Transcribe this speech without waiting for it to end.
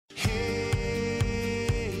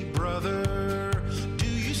brother? Do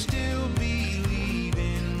you still believe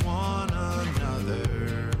in one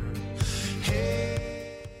another?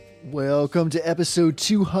 Hey. Welcome to episode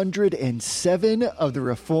 207 of the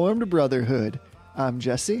Reformed Brotherhood. I'm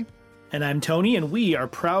Jesse. And I'm Tony, and we are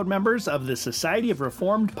proud members of the Society of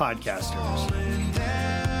Reformed Podcasters. Falling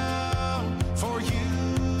down for you.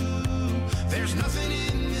 There's nothing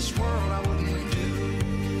in this world I wouldn't do.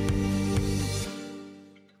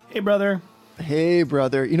 Hey, brother. Hey,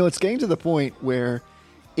 brother. You know, it's getting to the point where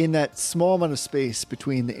in that small amount of space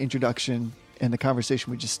between the introduction and the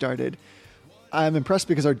conversation we just started, I'm impressed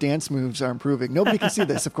because our dance moves are improving. Nobody can see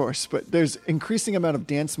this, of course, but there's increasing amount of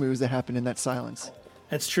dance moves that happen in that silence.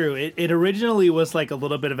 That's true. It originally was like a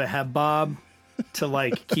little bit of a head bob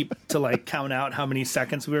to count out how many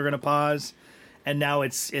seconds we were going to pause. And now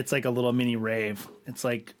it's like a little mini rave. It's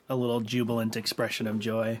like a little jubilant expression of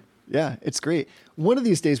joy. Yeah, it's great. One of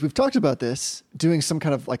these days, we've talked about this, doing some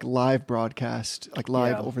kind of like live broadcast, like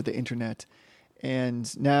live over the internet.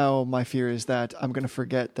 And now my fear is that I'm going to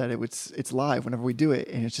forget that it's live whenever we do it.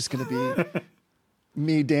 And it's just going to be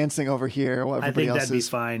me dancing over here while everybody else that'd be is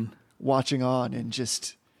fine. Watching on in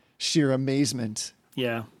just sheer amazement.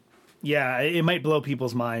 Yeah. Yeah, it might blow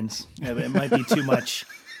people's minds. It might be too much.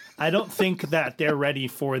 I don't think that they're ready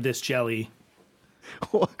for this jelly.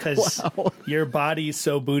 Because your body's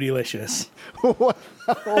so bootylicious.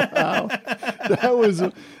 Wow.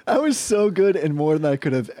 That was so good and more than I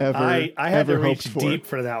could have ever I had ever to reach hoped for. deep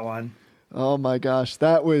for that one. Oh my gosh,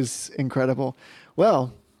 that was incredible.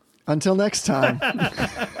 Well, until next time.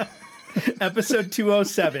 Episode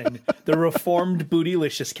 207, the Reformed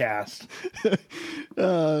Bootylicious Cast.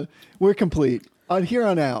 We're complete. On here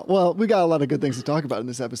on out. Well, we got a lot of good things to talk about in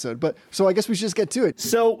this episode, but so I guess we should just get to it.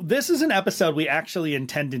 So this is an episode we actually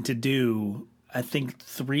intended to do, I think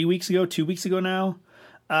 2 weeks ago now.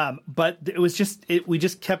 But it was we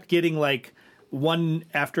just kept getting like one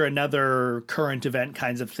after another current event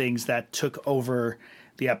kinds of things that took over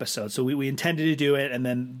the episode. So we intended to do it, and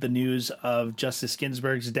then the news of Justice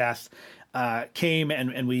Ginsburg's death came,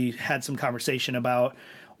 and we had some conversation about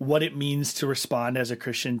what it means to respond as a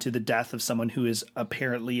Christian to the death of someone who is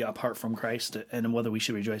apparently apart from Christ, and whether we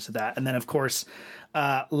should rejoice at that. And then, of course,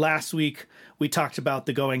 last week we talked about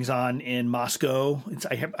the goings-on in Moscow.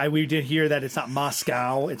 We did hear that it's not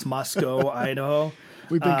Moscow, it's Moscow, Idaho.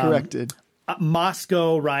 We've been corrected.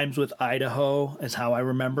 Moscow rhymes with Idaho, is how I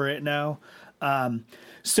remember it now.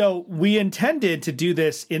 So we intended to do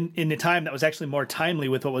this in a time that was actually more timely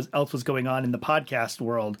with what else was going on in the podcast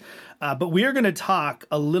world. But we are going to talk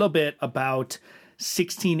a little bit about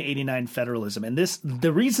 1689 federalism. And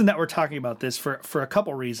the reason that we're talking about this for a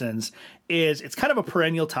couple reasons is it's kind of a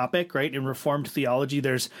perennial topic, right? In Reformed theology,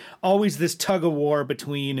 there's always this tug of war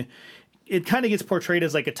between. It kind of gets portrayed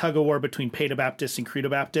as like a tug of war between Paedobaptists and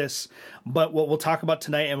Credo-Baptists. But what we'll talk about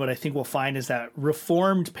tonight and what I think we'll find is that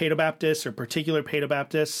Reformed Paedobaptists or particular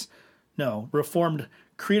Paedobaptists, Reformed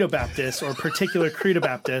Credo-Baptists or particular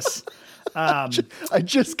Credo-Baptists. I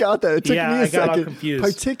just got that. It took me a second. I got all confused.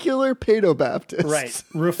 Particular Paedobaptists. Right.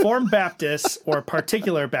 Reformed Baptists or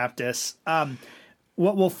particular Baptists.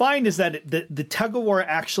 What we'll find is that the tug of war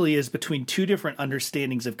actually is between two different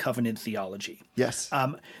understandings of covenant theology. Yes.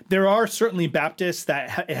 There are certainly Baptists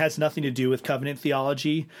that it has nothing to do with covenant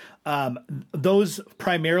theology. Those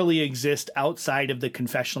primarily exist outside of the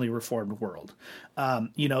confessionally reformed world.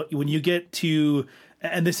 When you get to,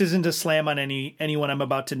 and this isn't a slam on anyone I'm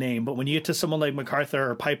about to name, but when you get to someone like MacArthur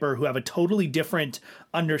or Piper who have a totally different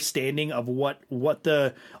understanding of what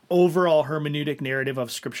the overall hermeneutic narrative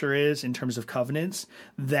of Scripture is in terms of covenants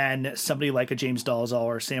than somebody like a James Dolezal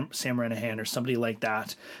or Sam Renihan or somebody like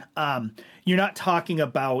that, you're not talking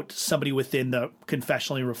about somebody within the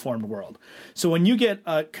confessionally reformed world. So when you get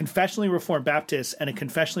a confessionally reformed Baptist and a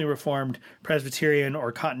confessionally reformed Presbyterian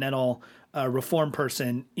or Continental Reformed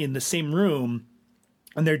person in the same room,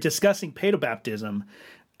 and they're discussing paedobaptism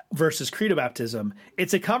versus credo-baptism,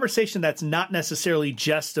 it's a conversation that's not necessarily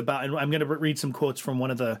just about, and I'm going to read some quotes from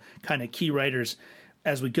one of the kind of key writers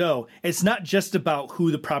as we go. It's not just about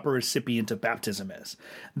who the proper recipient of baptism is.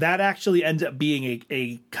 That actually ends up being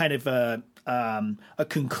a kind of a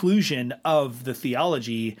conclusion of the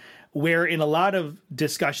theology, where in a lot of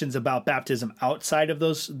discussions about baptism outside of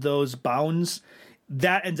those bounds,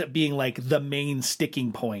 that ends up being like the main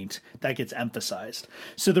sticking point that gets emphasized.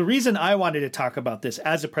 So the reason I wanted to talk about this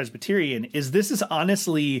as a Presbyterian is this is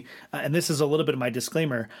honestly, and this is a little bit of my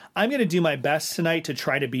disclaimer, I'm going to do my best tonight to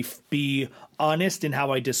try to be honest in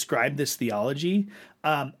how I describe this theology.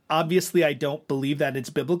 Obviously, I don't believe that it's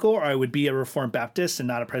biblical, or I would be a Reformed Baptist and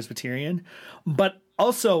not a Presbyterian. But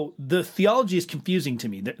Also, the theology is confusing to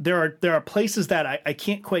me. There are places that I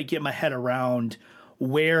can't quite get my head around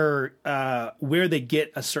where they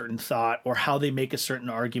get a certain thought or how they make a certain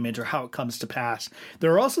argument or how it comes to pass.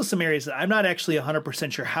 There are also some areas that I'm not actually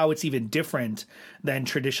 100% sure how it's even different than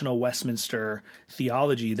traditional Westminster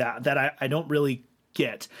theology that I don't really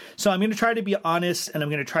get. So I'm going to try to be honest and I'm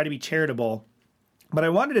going to try to be charitable. But I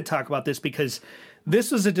wanted to talk about this because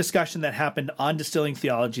this was a discussion that happened on Distilling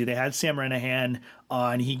Theology. They had Sam Renahan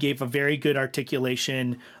on. He gave a very good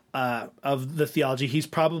articulation of the theology. He's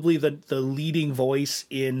probably the leading voice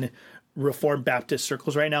in Reformed Baptist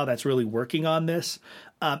circles right now that's really working on this.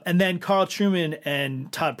 And then Carl Trueman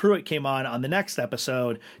and Todd Pruitt came on the next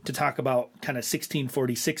episode to talk about kind of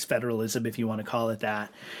 1646 federalism, if you want to call it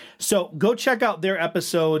that. So go check out their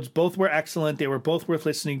episodes. Both were excellent. They were both worth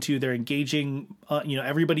listening to. They're engaging,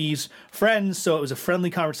 everybody's friends. So it was a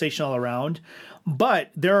friendly conversation all around.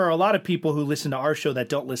 But there are a lot of people who listen to our show that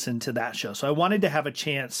don't listen to that show. So I wanted to have a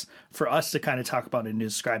chance for us to kind of talk about it and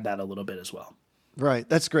describe that a little bit as well. Right.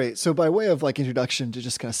 That's great. So by way of introduction, to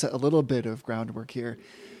just kind of set a little bit of groundwork here,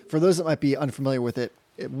 for those that might be unfamiliar with it,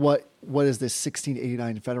 what is this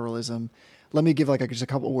 1689 federalism? Let me give just a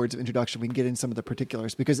couple of words of introduction. We can get in some of the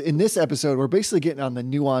particulars because in this episode, we're basically getting on the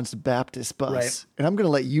nuanced Baptist bus, right. And I'm going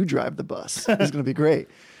to let you drive the bus. It's going to be great.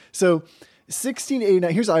 So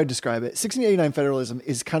 1689, here's how I describe it. 1689 federalism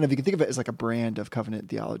is kind of, you can think of it as like a brand of covenant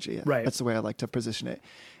theology. Right. That's the way I like to position it.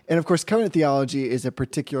 And of course, covenant theology is a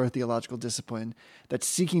particular theological discipline that's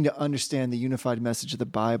seeking to understand the unified message of the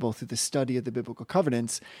Bible through the study of the biblical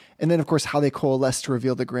covenants. And then, of course, how they coalesce to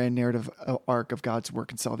reveal the grand narrative arc of God's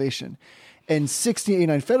work and salvation. And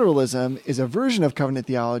 1689 federalism is a version of covenant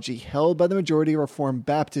theology held by the majority of Reformed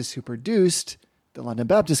Baptists who produced the London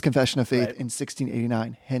Baptist Confession of Faith in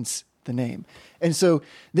 1689, hence the name. And so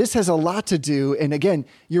this has a lot to do. And again,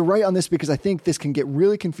 you're right on this because I think this can get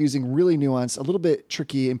really confusing, really nuanced, a little bit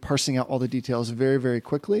tricky in parsing out all the details very, very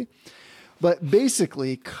quickly. But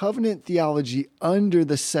basically, covenant theology under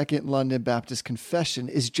the Second London Baptist Confession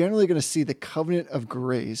is generally going to see the covenant of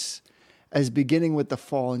grace as beginning with the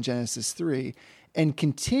fall in Genesis 3 and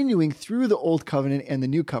continuing through the Old Covenant and the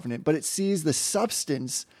New Covenant. But it sees the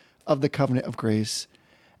substance of the covenant of grace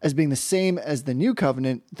as being the same as the New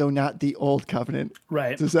Covenant, though not the Old Covenant.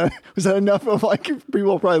 Right. Was that enough of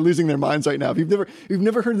people are probably losing their minds right now? If you've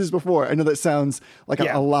never heard this before, I know that sounds like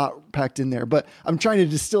a lot packed in there, but I'm trying to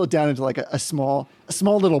distill it down into a small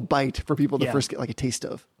little bite for people to first get a taste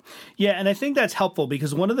of. Yeah, and I think that's helpful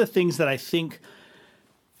because one of the things that I think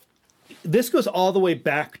this goes all the way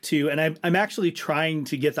back to, and I'm actually trying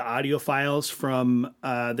to get the audio files from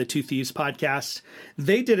the Two Thieves podcast.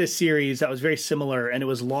 They did a series that was very similar, and it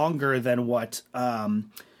was longer than what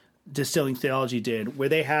Distilling Theology did, where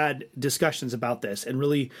they had discussions about this and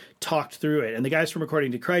really talked through it. And the guys from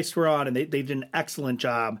According to Christ were on, and they did an excellent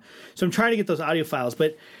job. So I'm trying to get those audio files.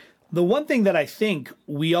 But the one thing that I think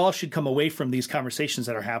we all should come away from these conversations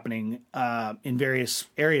that are happening in various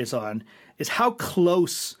areas on is how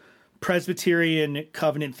close Presbyterian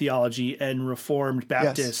covenant theology and Reformed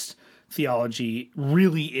Baptist theology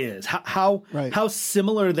really is, how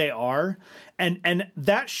similar they are. And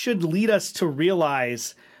that should lead us to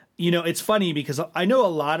realize, it's funny because I know a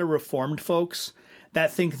lot of Reformed folks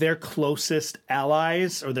that think their closest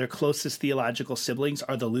allies or their closest theological siblings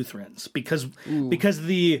are the Lutherans because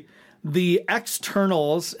the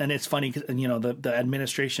externals, and it's funny, the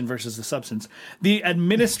administration versus the substance. The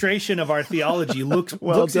administration of our theology looks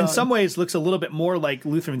in some ways looks a little bit more like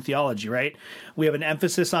Lutheran theology, right? We have an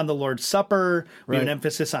emphasis on the Lord's Supper. We have an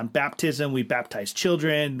emphasis on baptism. We baptize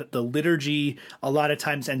children. The liturgy a lot of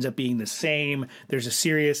times ends up being the same. There's a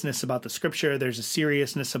seriousness about the Scripture. There's a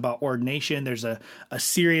seriousness about ordination. There's a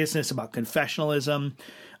seriousness about confessionalism.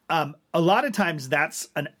 A lot of times that's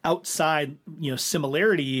an outside,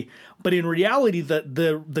 similarity, but in reality,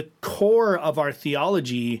 the core of our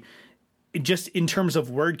theology, just in terms of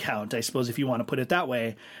word count, I suppose, if you want to put it that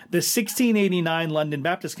way, the 1689 London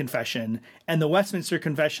Baptist Confession and the Westminster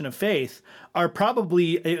Confession of Faith are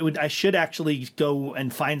probably, I should actually go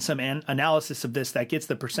and find some analysis of this that gets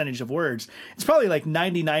the percentage of words. It's probably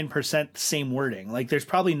 99% same wording. There's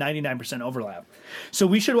probably 99% overlap. So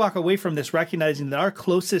we should walk away from this recognizing that our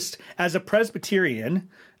closest, as a Presbyterian,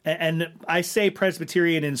 and I say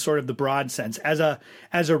Presbyterian in sort of the broad sense, as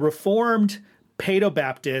a Reformed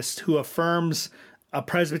Paedo-Baptist who affirms a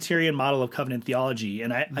Presbyterian model of covenant theology.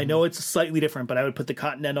 And I know it's slightly different, but I would put the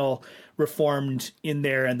Continental Reformed in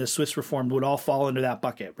there and the Swiss Reformed would all fall into that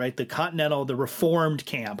bucket, right? The Continental, the Reformed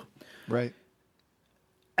camp. Right.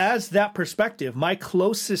 As that perspective, my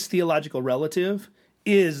closest theological relative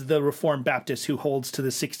is the Reformed Baptist who holds to the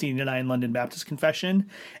 1689 London Baptist Confession.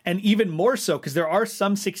 And even more so, because there are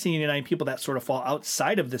some 1689 people that sort of fall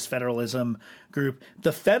outside of this federalism group.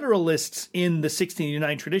 The Federalists in the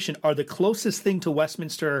 1689 tradition are the closest thing to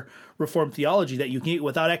Westminster Reformed theology that you can get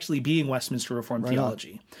without actually being Westminster Reformed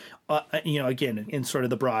theology. Again, in sort of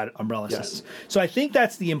the broad umbrella sense. So I think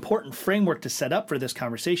that's the important framework to set up for this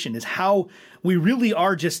conversation, is how we really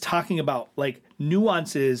are just talking about like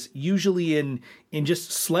nuances, usually in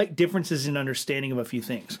just slight differences in understanding of a few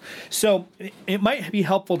things. So it might be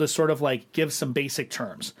helpful to sort of like give some basic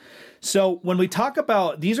terms. So when we talk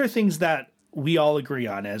about, these are things that we all agree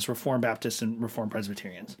on as Reformed Baptists and Reformed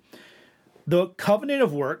Presbyterians. The covenant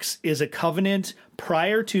of works is a covenant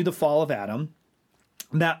prior to the fall of Adam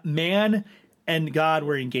that man and God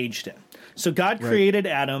were engaged in. So God created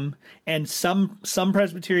Adam, and some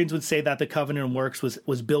Presbyterians would say that the covenant of works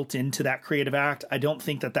was built into that creative act. I don't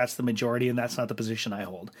think that that's the majority, and that's not the position I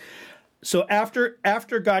hold. So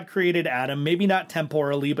after God created Adam, maybe not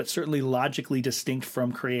temporally, but certainly logically distinct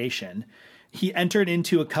from creation, he entered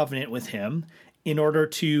into a covenant with him in order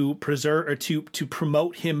to preserve or to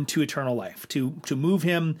promote him to eternal life, to move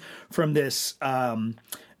him from this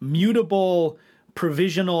mutable,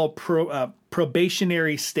 provisional,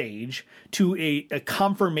 probationary stage to a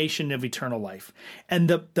confirmation of eternal life. And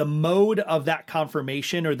the mode of that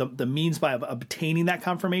confirmation, or the means by obtaining that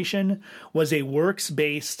confirmation, was a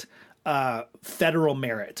works-based federal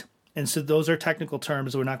merit. And so those are technical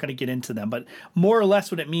terms. We're not going to get into them. But more or less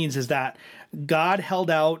what it means is that God held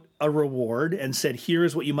out a reward and said, here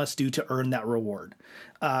is what you must do to earn that reward.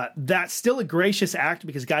 That's still a gracious act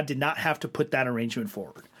because God did not have to put that arrangement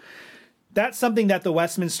forward. That's something that the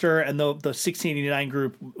Westminster and the 1689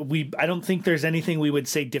 group, I don't think there's anything we would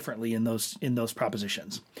say differently in those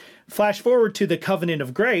propositions. Flash forward to the covenant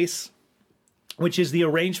of grace, which is the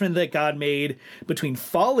arrangement that God made between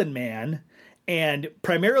fallen man, and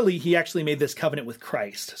primarily he actually made this covenant with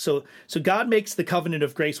Christ. So God makes the covenant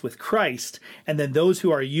of grace with Christ, and then those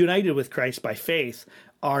who are united with Christ by faith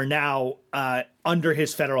are now under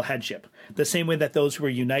his federal headship. The same way that those who were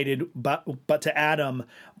united but to Adam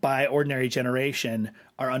by ordinary generation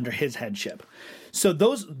are under his headship. So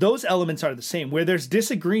those elements are the same. Where there's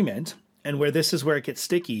disagreement, and where this is where it gets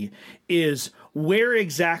sticky, is where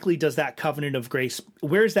exactly does that covenant of grace,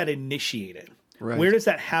 where is that initiated? Right. Where does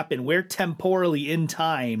that happen? Where temporally in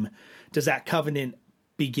time does that covenant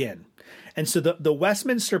begin? And so the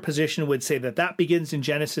Westminster position would say that begins in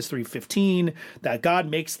Genesis 3:15, that God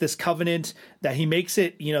makes this covenant, that he makes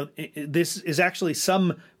it, this is actually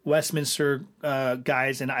some Westminster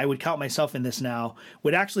guys, and I would count myself in this now,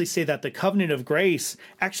 would actually say that the covenant of grace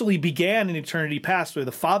actually began in eternity past, where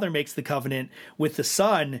the Father makes the covenant with the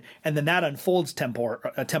Son, and then that unfolds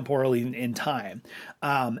temporally in time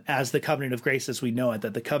as the covenant of grace as we know it,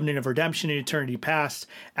 that the covenant of redemption in eternity past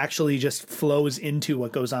actually just flows into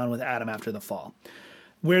what goes on with Adam after the fall.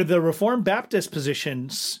 Where the Reformed Baptist position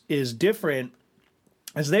is different,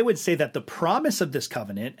 as they would say that the promise of this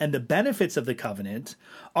covenant and the benefits of the covenant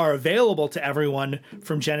are available to everyone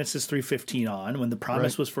from Genesis 3:15 on, when the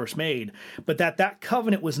promise was first made, but that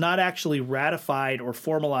covenant was not actually ratified or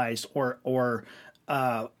formalized or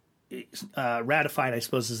ratified, I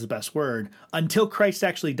suppose is the best word, until Christ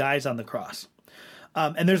actually dies on the cross.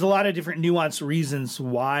 And there's a lot of different nuanced reasons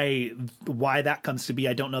why that comes to be.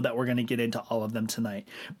 I don't know that we're going to get into all of them tonight,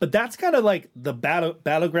 but that's kind of like the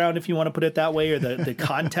battleground, if you want to put it that way, or the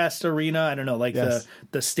contest arena. I don't know, like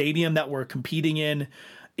the stadium that we're competing in.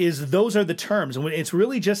 Those are the terms, and it's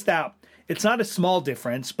really just that. It's not a small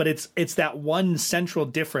difference, but it's that one central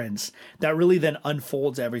difference that really then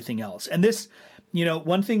unfolds everything else. And this,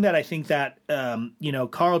 one thing that I think that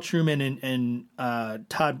Carl Trueman and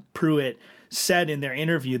Todd Pruitt said in their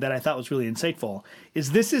interview that I thought was really insightful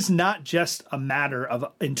is this is not just a matter of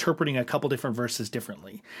interpreting a couple different verses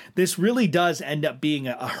differently. This really does end up being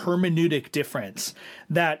a hermeneutic difference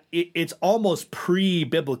that it's almost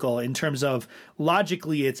pre-biblical in terms of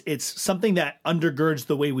logically it's something that undergirds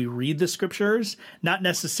the way we read the scriptures, not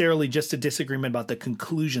necessarily just a disagreement about the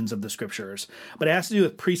conclusions of the scriptures, but it has to do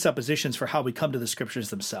with presuppositions for how we come to the scriptures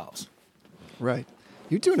themselves. Right.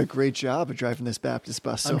 You're doing a great job of driving this Baptist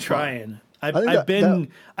bus so far. I'm trying.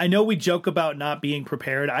 I know we joke about not being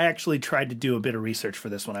prepared. I actually tried to do a bit of research for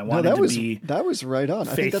this one. I wanted to be that was right on.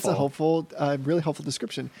 faithful. I think that's a helpful, really helpful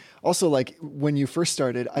description. Also, like when you first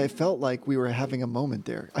started, I felt like we were having a moment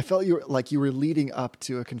there. I felt you were leading up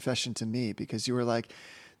to a confession to me, because you were like,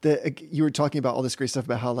 you were talking about all this great stuff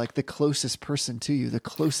about how like the closest person to you, the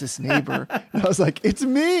closest neighbor. And I was like, it's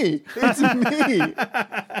me. It's me.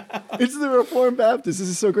 It's the Reformed Baptist. This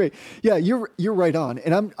is so great. Yeah, you're right on.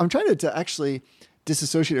 And I'm trying to actually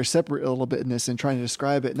disassociate or separate a little bit in this and trying to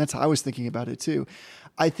describe it. And that's how I was thinking about it too.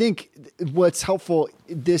 I think what's helpful,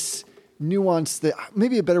 this nuance, that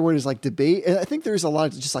maybe a better word is like debate. And I think there's a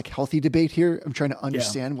lot of just like healthy debate here. I'm trying to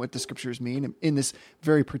understand what the scriptures mean in this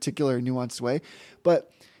very particular nuanced way.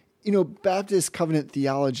 But, Baptist covenant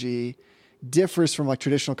theology differs from like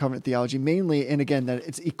traditional covenant theology mainly. And again, that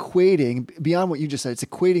it's equating beyond what you just said, it's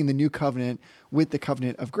equating the new covenant with the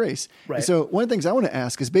covenant of grace. Right. And so one of the things I want to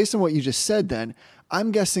ask is, based on what you just said, then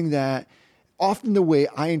I'm guessing that often the way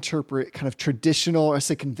I interpret kind of traditional, or I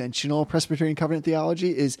say conventional Presbyterian covenant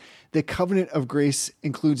theology is the covenant of grace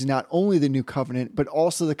includes not only the new covenant, but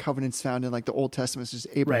also the covenants found in like the Old Testament, such as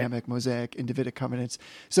Abrahamic, Mosaic, and Davidic covenants.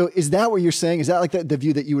 So is that what you're saying? Is that like the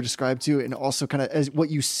view that you would describe to, and also kind of as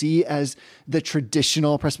what you see as the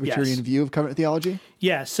traditional Presbyterian view of covenant theology?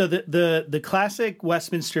 Yeah. So the classic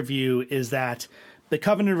Westminster view is that the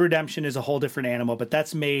covenant of redemption is a whole different animal, but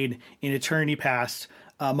that's made in eternity past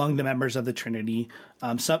among the members of the Trinity.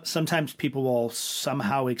 Sometimes people will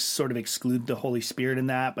somehow sort of exclude the Holy Spirit in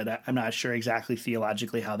that, but I'm not sure exactly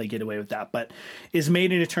theologically how they get away with that, but is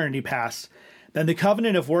made in eternity past. Then the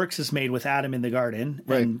covenant of works is made with Adam in the garden,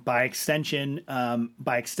 and by extension,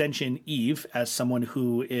 Eve as someone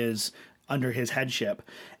who is under his headship.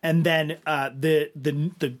 And then the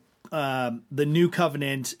new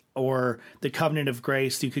covenant, or the covenant of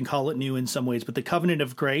grace, you can call it new in some ways, but the covenant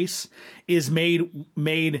of grace is made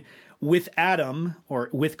with Adam, or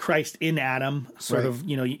with Christ in Adam, sort of,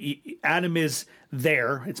 Adam is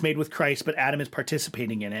there, it's made with Christ, but Adam is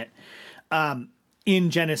participating in it, in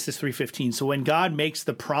Genesis 3:15. So when God makes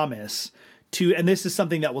the promise to, and this is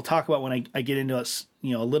something that we'll talk about when I get into a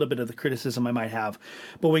little bit of the criticism I might have,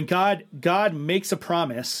 but when God makes a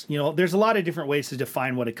promise, there's a lot of different ways to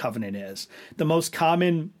define what a covenant is. The most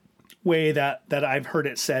common way that I've heard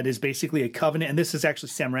it said is basically a covenant, and this is actually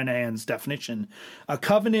Sam Renahan's definition. A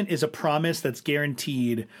covenant is a promise that's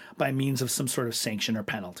guaranteed by means of some sort of sanction or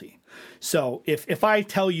penalty. So if I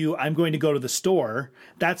tell you I'm going to go to the store,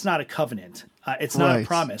 that's not a covenant. It's not a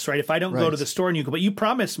promise, right? If I don't go to the store and you go, but you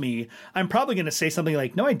promised me, I'm probably going to say something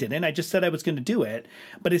like, no, I didn't. I just said I was going to do it,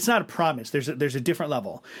 but it's not a promise. There's a different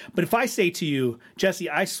level. But if I say to you, Jesse,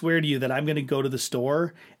 I swear to you that I'm going to go to the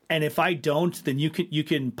store, and if I don't, then you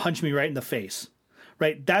can punch me right in the face,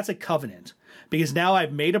 right? That's a covenant, because now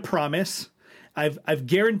I've made a promise. I've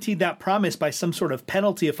guaranteed that promise by some sort of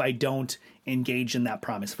penalty if I don't engage in that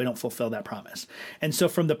promise, if I don't fulfill that promise. And so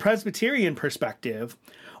from the Presbyterian perspective,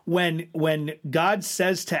 when God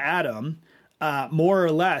says to Adam, more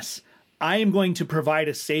or less, I am going to provide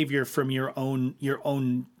a savior from your own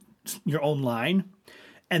line,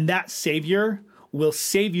 and that savior will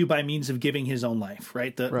save you by means of giving his own life,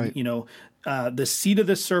 right? The seed of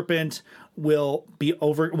the serpent will be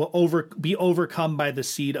overcome by the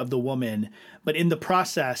seed of the woman, but in the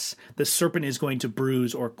process, the serpent is going to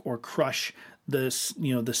bruise or crush the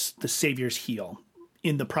Savior's heel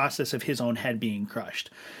in the process of his own head being crushed.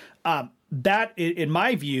 That, in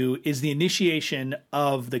my view, is the initiation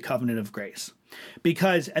of the covenant of grace.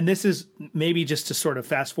 Because, and this is maybe just to sort of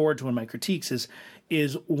fast forward to one of my critiques,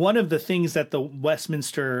 is one of the things that the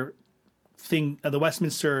Westminster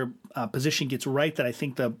position gets right that I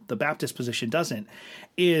think the Baptist position doesn't,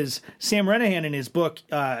 is Sam Renahan in his book,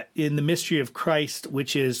 in The Mystery of Christ,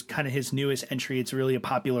 which is kind of his newest entry. It's really a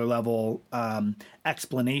popular level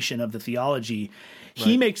explanation of the theology. Right.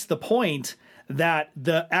 He makes the point that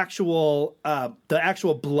the actual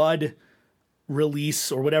blood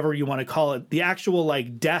release, or whatever you want to call it, the actual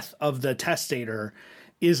like death of the testator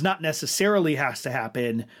is not necessarily has to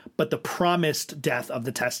happen, but the promised death of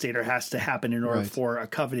the testator has to happen in order for a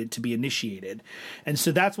covenant to be initiated. And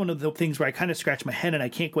so that's one of the things where I kind of scratch my head and I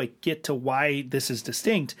can't quite get to why this is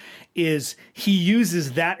distinct, is he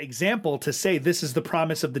uses that example to say this is the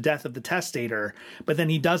promise of the death of the testator, but then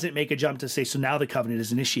he doesn't make a jump to say, so now the covenant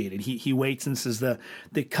is initiated. He waits and says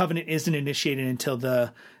the covenant isn't initiated until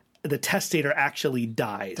the testator actually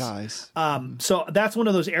dies. So that's one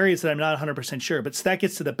of those areas that I'm not 100% sure. But so that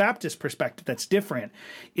gets to the Baptist perspective that's different,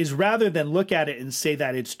 is rather than look at it and say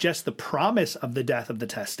that it's just the promise of the death of the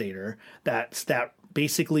testator that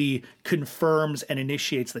basically confirms and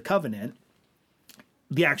initiates the covenant,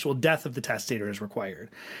 the actual death of the testator is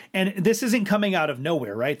required. And this isn't coming out of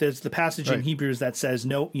nowhere, right? There's the passage in Hebrews that says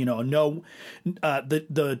the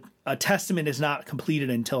testament is not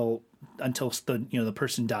completed until the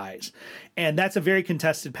person dies. And that's a very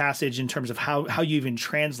contested passage in terms of how you even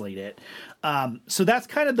translate it. So that's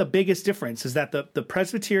kind of the biggest difference, is that the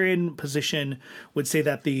Presbyterian position would say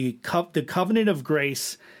that the covenant of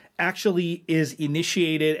grace actually is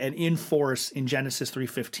initiated and in force in Genesis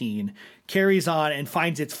 3:15, carries on and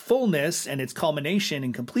finds its fullness and its culmination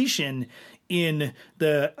and completion in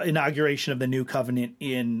the inauguration of the new covenant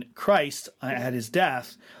in Christ at his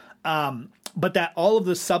death. But that all of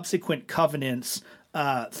the subsequent covenants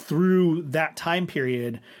through that time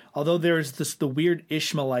period, although there's the weird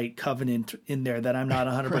Ishmaelite covenant in there that I'm not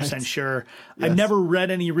 100% sure. Yes. I've never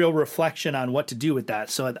read any real reflection on what to do with that.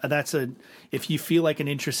 So if you feel like an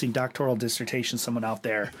interesting doctoral dissertation, someone out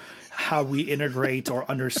there, how we integrate or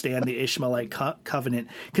understand the Ishmaelite covenant,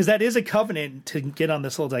 because that is a covenant, to get on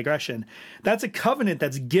this little digression, that's a covenant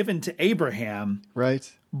that's given to Abraham. Right.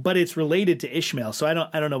 But it's related to Ishmael. So I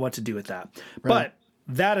don't know what to do with that. Right. But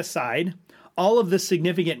that aside, all of the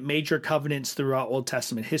significant major covenants throughout Old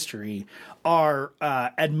Testament history are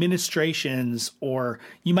administrations, or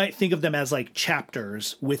you might think of them as like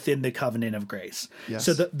chapters within the covenant of grace. Yes.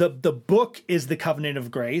 So the book is the covenant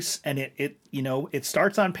of grace, and it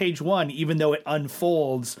starts on page 1, even though it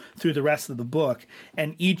unfolds through the rest of the book,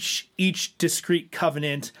 and each discrete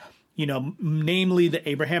covenant, namely the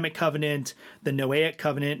Abrahamic covenant, the Noahic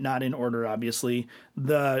covenant, not in order, obviously,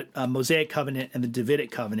 the Mosaic covenant, and the Davidic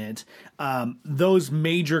covenant. Those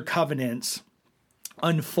major covenants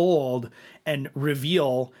unfold and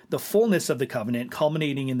reveal the fullness of the covenant,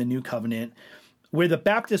 culminating in the new covenant, where the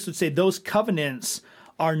Baptists would say those covenants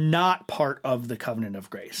are not part of the covenant of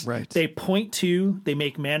grace. Right. They point to, they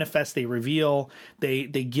make manifest, they reveal, they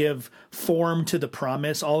give form to the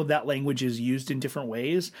promise. All of that language is used in different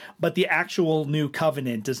ways, but the actual new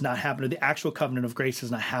covenant does not happen, or the actual covenant of grace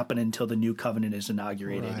does not happen until the new covenant is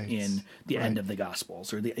inaugurated in the end of the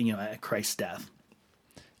Gospels, or at Christ's death.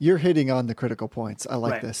 You're hitting on the critical points. I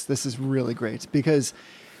like this. This is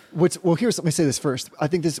let me say this first. I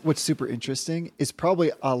think what's super interesting is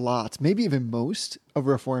probably a lot, maybe even most of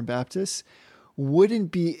Reformed Baptists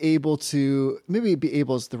wouldn't be able to, maybe be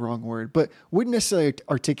able is the wrong word, but wouldn't necessarily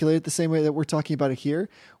articulate it the same way that we're talking about it here.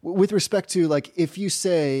 With respect to, like, if you were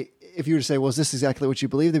to say, well, is this exactly what you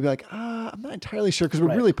believe? They'd be like, I'm not entirely sure, because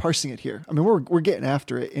we're really parsing it here. I mean, we're getting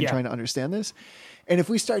after it and trying to understand this. And if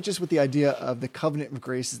we start just with the idea of the covenant of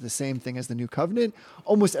grace is the same thing as the new covenant,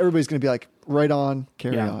 almost everybody's going to be like, right on,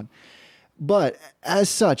 carry on. But as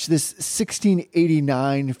such, this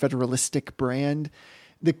 1689 federalistic brand,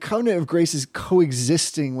 the covenant of grace is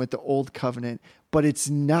coexisting with the old covenant, but it's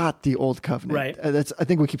not the old covenant. Right. I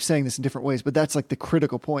think we keep saying this in different ways, but that's like the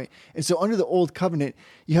critical point. And so under the old covenant,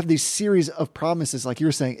 you have these series of promises, like you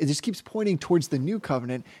were saying, it just keeps pointing towards the new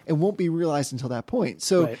covenant and won't be realized until that point.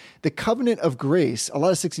 So the covenant of grace, a lot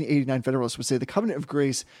of 1689 Federalists would say the covenant of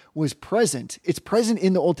grace was present. It's present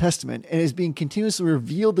in the Old Testament and is being continuously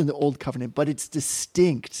revealed in the old covenant, but it's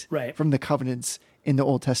distinct from the covenants in the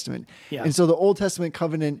Old Testament. And so the Old Testament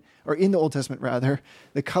covenant, or in the Old Testament rather,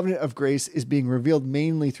 the covenant of grace is being revealed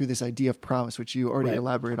mainly through this idea of promise, which you already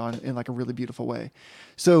elaborate on in like a really beautiful way.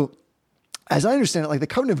 So as I understand it, like the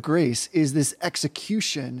covenant of grace is this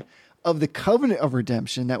execution of the covenant of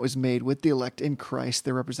redemption that was made with the elect in Christ,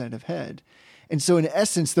 their representative head. And so in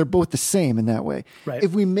essence, they're both the same in that way. Right.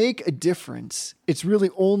 If we make a difference, it's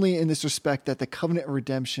really only in this respect that the covenant of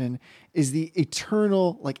redemption is the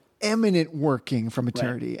eternal, like eminent working from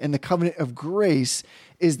eternity. And the covenant of grace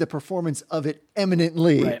is the performance of it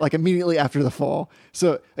eminently, like immediately after the fall.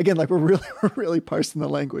 So again, like we're really parsing the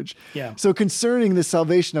language. So concerning the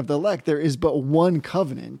salvation of the elect, there is but one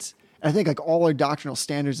covenant. I think like all our doctrinal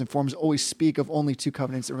standards and forms always speak of only two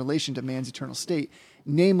covenants in relation to man's eternal state,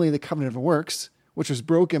 namely the covenant of works, which was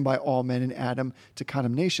broken by all men in Adam to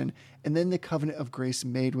condemnation, and then the covenant of grace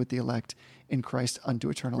made with the elect in Christ unto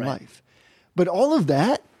eternal life. But all of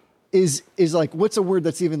that is like, what's a word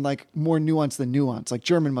that's even like more nuanced than nuance? Like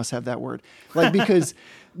German must have that word. Like, because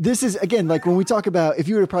this is, again, like when we talk about, if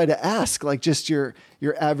you were probably to ask like just your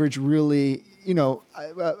average really,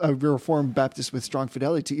 a Reformed Baptist with strong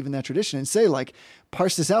fidelity to even that tradition and say like,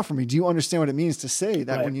 parse this out for me. Do you understand what it means to say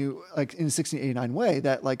that when you, like in the 1689 way,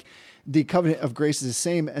 that like the covenant of grace is the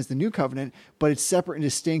same as the new covenant, but it's separate and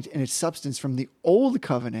distinct in its substance from the old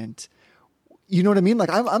covenant? You know what I mean?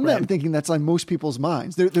 Like I'm not thinking that's on most people's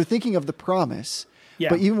minds. They're thinking of the promise,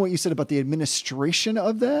 but even what you said about the administration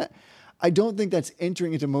of that, I don't think that's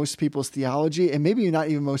entering into most people's theology, and maybe not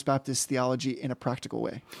even most Baptist theology in a practical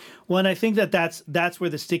way. Well, and I think that's where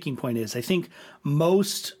the sticking point is. I think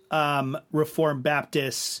most Reformed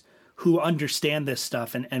Baptists who understand this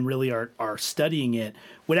stuff and really are studying it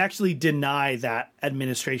would actually deny that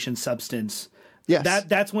administration substance. Yes.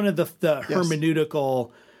 That's one of the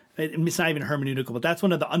hermeneutical it's not even hermeneutical, but that's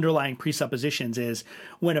one of the underlying presuppositions is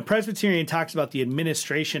when a Presbyterian talks about the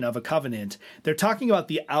administration of a covenant, they're talking about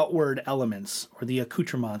the outward elements or the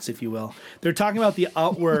accoutrements, if you will. They're talking about the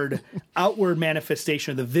outward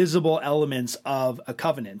manifestation, the visible elements of a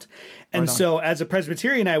covenant. And so as a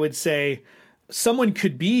Presbyterian, I would say someone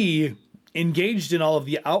could be engaged in all of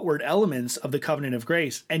the outward elements of the covenant of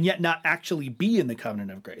grace and yet not actually be in the covenant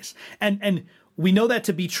of grace. And we know that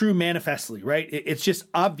to be true manifestly, right? It's just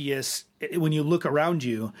obvious when you look around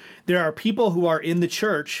you. There are people who are in the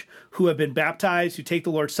church who have been baptized, who take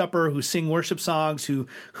the Lord's Supper, who sing worship songs, who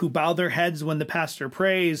bow their heads when the pastor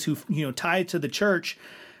prays, who tie to the church,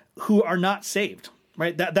 who are not saved.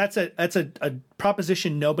 Right, that's a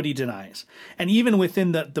proposition nobody denies, and even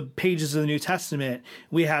within the pages of the New Testament,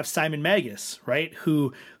 we have Simon Magus, right,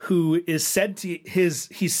 who is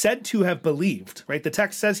he's said to have believed. Right, the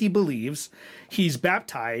text says he believes, he's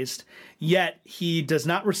baptized, yet he does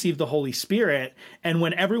not receive the Holy Spirit. And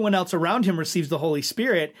when everyone else around him receives the Holy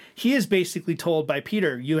Spirit, he is basically told by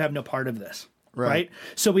Peter, "You have no part of this." Right.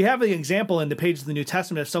 So we have an example in the pages of the New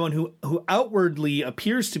Testament of someone who outwardly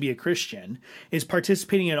appears to be a Christian, is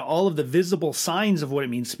participating in all of the visible signs of what it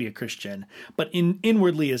means to be a Christian, but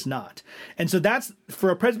inwardly is not. And so that's,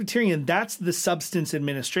 for a Presbyterian, that's the substance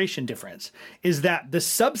administration difference, is that the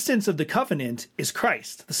substance of the covenant is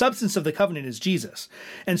Christ. The substance of the covenant is Jesus.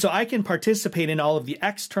 And so I can participate in all of the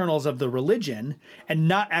externals of the religion and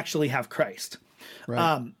not actually have Christ.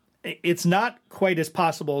 Right. It's not quite as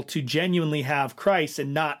possible to genuinely have Christ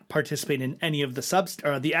and not participate in any of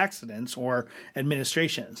the accidents or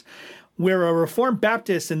administrations. Where a Reformed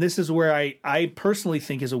Baptist, and this is where I personally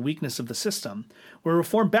think is a weakness of the system, where a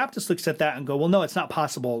Reformed Baptist looks at that and go, well, no, it's not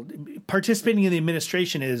possible. Participating in the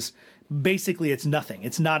administration is basically, it's nothing.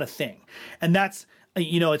 It's not a thing. And that's,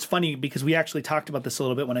 it's funny because we actually talked about this a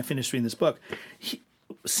little bit when I finished reading this book.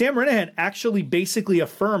 Sam Renihan actually basically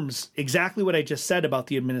affirms exactly what I just said about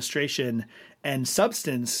the administration and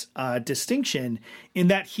substance distinction, in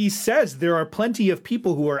that he says there are plenty of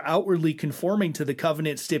people who are outwardly conforming to the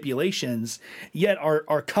covenant stipulations, yet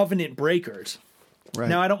are covenant breakers. Right.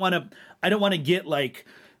 Now, I don't want to get like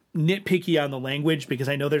nitpicky on the language, because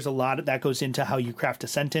I know there's a lot that goes into how you craft a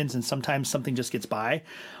sentence, and sometimes something just gets by.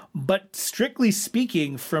 But strictly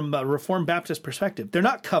speaking, from a Reformed Baptist perspective, they're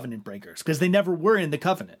not covenant breakers because they never were in the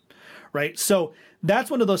covenant, right? So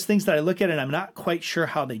that's one of those things that I look at and I'm not quite sure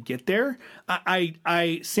how they get there.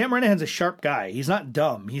 Sam Renihan's a sharp guy. He's not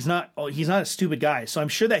dumb. He's not a stupid guy. So I'm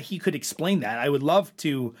sure that he could explain that. I would love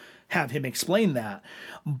to have him explain that.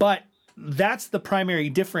 But that's the primary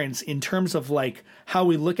difference in terms of like how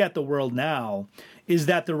we look at the world now, is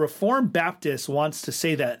that the Reformed Baptist wants to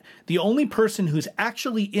say that the only person who's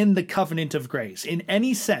actually in the covenant of grace in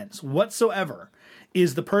any sense whatsoever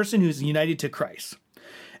is the person who's united to Christ.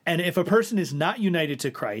 And if a person is not united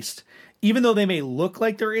to Christ, even though they may look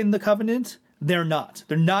like they're in the covenant, they're not.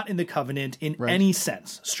 They're not in the covenant in any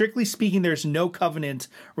sense. Strictly speaking, there's no covenant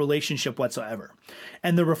relationship whatsoever.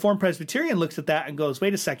 And the Reformed Presbyterian looks at that and goes,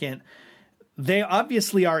 wait a second, they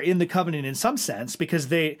obviously are in the covenant in some sense because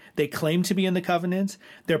they claim to be in the covenant.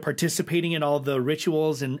 They're participating in all the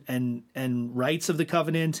rituals and rites of the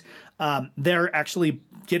covenant. They're actually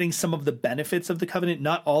getting some of the benefits of the covenant.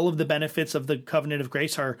 Not all of the benefits of the covenant of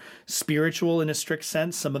grace are spiritual in a strict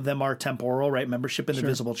sense. Some of them are temporal, right? Membership in the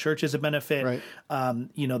visible church is a benefit. Right.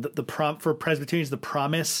 The prompt for Presbyterians, the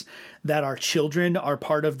promise that our children are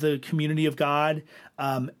part of the community of God,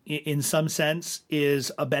 in some sense,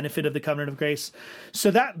 is a benefit of the covenant of grace.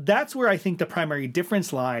 So that's where I think the primary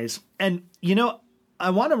difference lies. And, I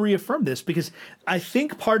want to reaffirm this because I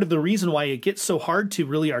think part of the reason why it gets so hard to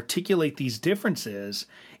really articulate these differences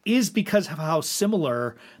is because of how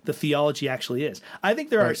similar the theology actually is. I think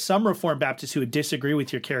there are some Reformed Baptists who would disagree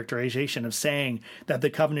with your characterization of saying that the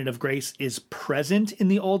covenant of grace is present in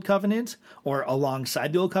the Old Covenant or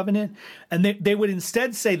alongside the Old Covenant. And they would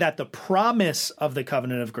instead say that the promise of the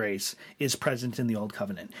covenant of grace is present in the Old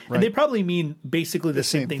Covenant. Right. And they probably mean basically the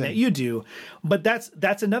same thing that you do. But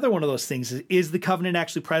that's another one of those things. Is the covenant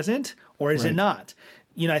actually present or is it not?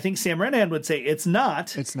 I think Sam Renihan would say it's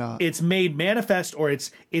not. It's not. It's made manifest, or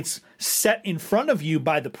it's set in front of you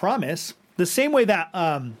by the promise. The same way that,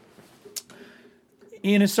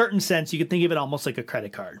 in a certain sense, you could think of it almost like a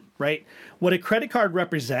credit card, right? What a credit card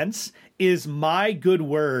represents is my good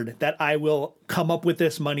word that I will come up with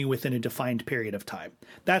this money within a defined period of time.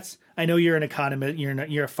 I know you're an economist,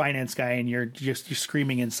 you're a finance guy, and you're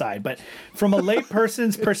screaming inside. But from a lay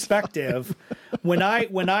person's perspective, when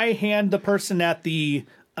I hand the person at the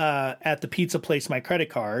at the pizza place my credit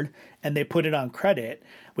card and they put it on credit,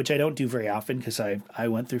 which I don't do very often because I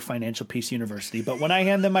went through Financial Peace University. But when I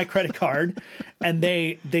hand them my credit card and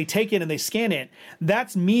they take it and they scan it,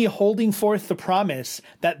 that's me holding forth the promise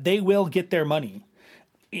that they will get their money.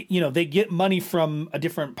 They get money from a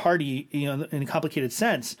different party, in a complicated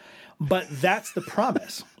sense, but that's the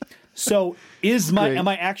promise. So am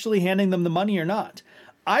I actually handing them the money or not?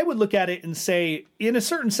 I would look at it and say, in a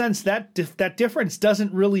certain sense, that difference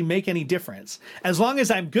doesn't really make any difference. As long as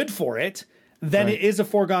I'm good for it, then it is a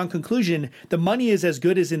foregone conclusion. The money is as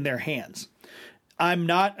good as in their hands. I'm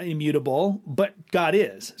not immutable, but God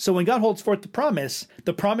is. So when God holds forth the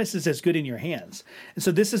promise is as good in your hands. And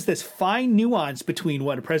so this is this fine nuance between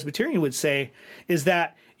what a Presbyterian would say is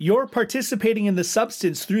that you're participating in the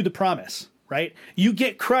substance through the promise, right? You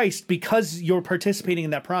get Christ because you're participating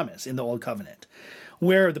in that promise in the Old Covenant.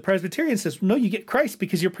 Where the Presbyterian says, no, you get Christ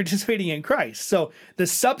because you're participating in Christ. So the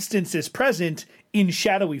substance is present in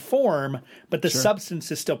shadowy form, but the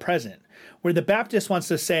substance is still present. Where the Baptist wants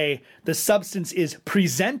to say the substance is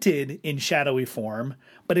presented in shadowy form,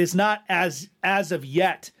 but is not as of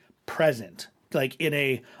yet present, like in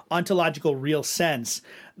a ontological real sense.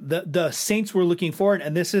 The saints were looking forward,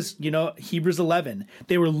 and this is, Hebrews 11.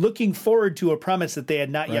 They were looking forward to a promise that they had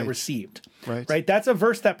not yet received. Right. That's a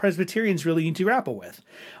verse that Presbyterians really need to grapple with.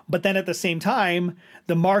 But then at the same time,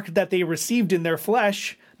 the mark that they received in their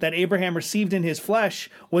flesh, that Abraham received in his flesh,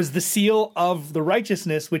 was the seal of the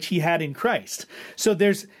righteousness which he had in Christ. So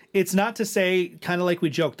it's not to say, kind of like we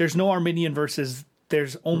joke, there's no Arminian verses,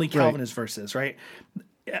 there's only Calvinist verses, right?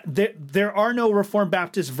 There are no Reformed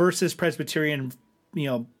Baptist versus Presbyterian,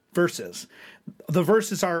 verses. The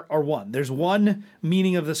verses are one. There's one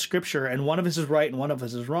meaning of the scripture, and one of us is right and one of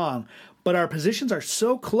us is wrong. But our positions are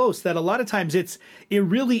so close that a lot of times it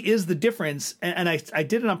really is the difference, and I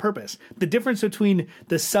did it on purpose, the difference between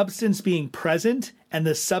the substance being present and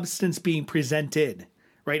the substance being presented,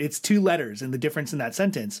 right? It's two letters and the difference in that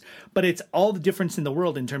sentence, but it's all the difference in the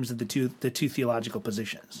world in terms of the two theological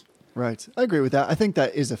positions. Right. I agree with that. I think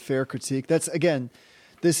that is a fair critique. That's, again,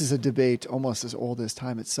 this is a debate almost as old as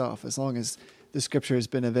time itself. As long as the scripture has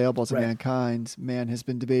been available to mankind, man has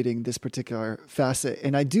been debating this particular facet.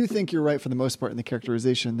 And I do think you're right for the most part in the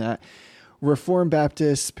characterization that Reformed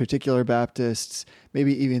Baptists, particular Baptists,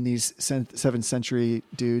 maybe even these 7th century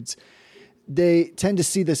dudes, they tend to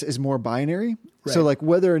see this as more binary. Right. So like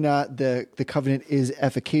whether or not the covenant is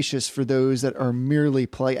efficacious for those that are merely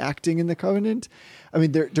play acting in the covenant. I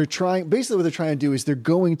mean, they're trying, basically what they're trying to do is they're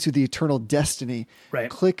going to the eternal destiny,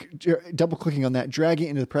 double clicking on that, dragging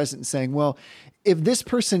it into the present and saying, well, if this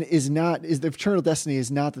person the eternal destiny is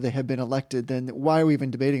not that they have been elected, then why are we even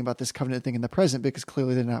debating about this covenant thing in the present? Because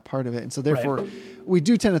clearly they're not part of it. And so therefore we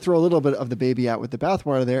do tend to throw a little bit of the baby out with the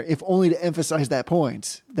bathwater there, if only to emphasize that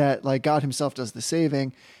point that like God himself does the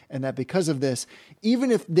saving. And that because of this,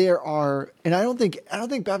 even if there are, and I don't think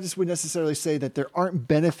Baptists would necessarily say that there aren't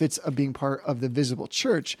benefits of being part of the visible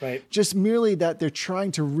church, just merely that they're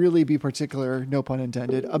trying to really be particular, no pun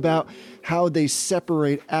intended, about how they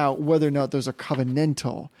separate out whether or not those are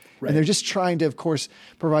covenantal. And they're just trying to, of course,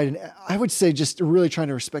 provide I would say just really trying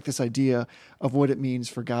to respect this idea of what it means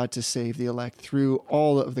for God to save the elect through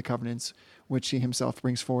all of the covenants which he himself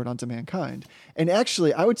brings forward onto mankind. And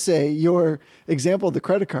actually, I would say your example of the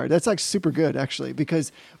credit card, that's like super good actually,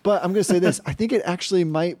 but I'm going to say this, I think it actually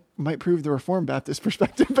might prove the Reformed Baptist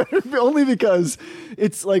perspective better, only because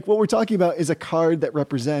it's like what we're talking about is a card that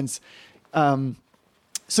represents,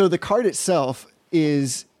 so the card itself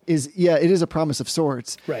is it is a promise of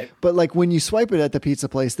sorts. Right. But like when you swipe it at the pizza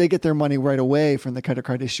place, they get their money right away from the credit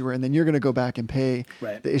card issuer, and then you're going to go back and pay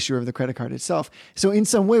the issuer of the credit card itself. So in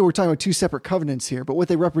some way, we're talking about two separate covenants here, but what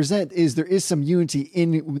they represent is there is some unity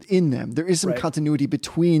in them. There is some continuity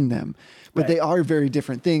between them, but they are very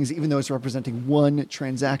different things, even though it's representing one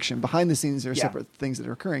transaction. Behind the scenes, there are separate things that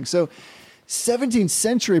are occurring. So 17th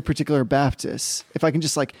century particular Baptists, if I can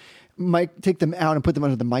just might take them out and put them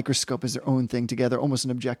under the microscope as their own thing together, almost an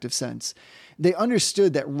objective sense. They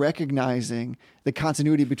understood that recognizing the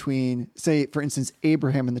continuity between, say, for instance,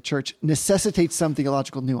 Abraham and the church necessitates some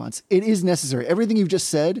theological nuance. It is necessary. Everything you've just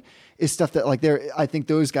said is stuff that I think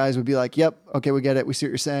those guys would be like, yep, okay, we get it. We see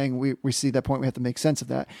what you're saying. We see that point. We have to make sense of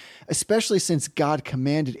that, especially since God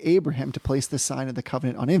commanded Abraham to place the sign of the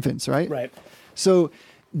covenant on infants, right? Right. So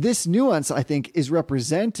this nuance, I think, is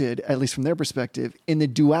represented, at least from their perspective, in the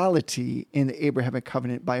duality in the Abrahamic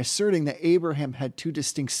covenant by asserting that Abraham had two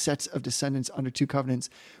distinct sets of descendants under two covenants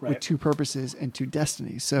with two purposes and two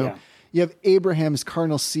destinies. So you have Abraham's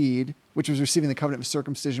carnal seed, which was receiving the covenant of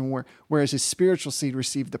circumcision, whereas his spiritual seed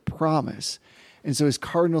received the promise. And so his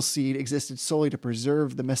cardinal seed existed solely to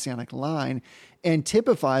preserve the messianic line and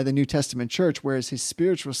typify the New Testament church, whereas his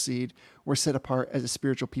spiritual seed were set apart as a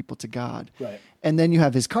spiritual people to God. Right. And then you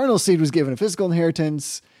have his cardinal seed was given a physical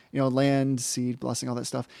inheritance, land, seed, blessing, all that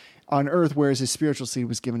stuff on earth, whereas his spiritual seed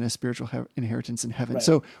was given a spiritual inheritance in heaven. Right.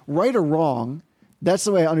 So right or wrong, that's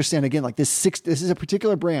the way I understand, again, like this is a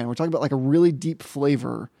particular brand. We're talking about like a really deep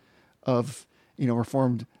flavor of,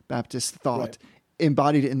 Reformed Baptist thought Right.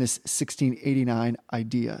 embodied in this 1689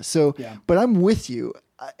 idea. So, Yeah. but I'm with you.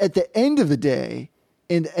 At the end of the day,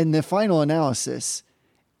 in the final analysis,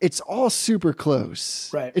 it's all super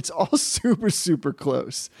close. Right. It's all super, super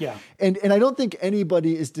close. Yeah. And I don't think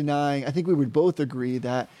anybody is denying, I think we would both agree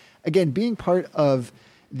that, again, being part of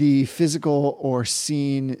the physical or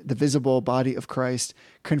seen, the visible body of Christ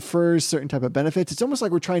confers certain type of benefits. It's almost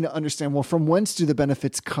like we're trying to understand, well, from whence do the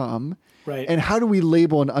benefits come? Right. And how do we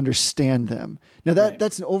label and understand them? Now Right.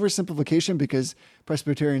 that's an oversimplification, because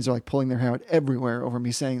Presbyterians are like pulling their hair out everywhere over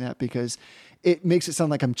me saying that, because it makes it sound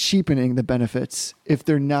like I'm cheapening the benefits if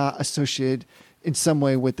they're not associated in some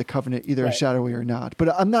way with the covenant, either Right. shadowy or not.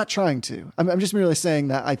 But I'm not trying to. I'm just merely saying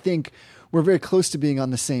that I think we're very close to being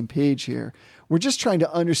on the same page here. We're just trying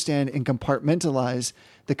to understand and compartmentalize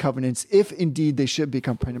the covenants, if indeed they should be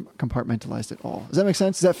compartmentalized at all. Does that make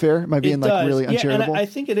sense? Is that fair? Am I being like really uncharitable? Yeah, and I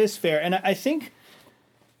think it is fair. And I think,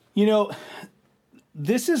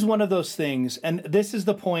 this is one of those things, and this is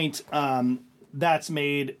the point that's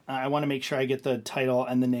made. I want to make sure I get the title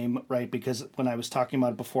and the name right, because when I was talking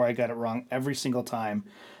about it before, I got it wrong every single time.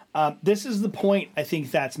 This is the point I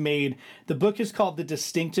think that's made. The book is called The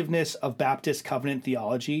Distinctiveness of Baptist Covenant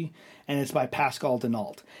Theology, and it's by Pascal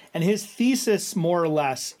Denault. And his thesis, more or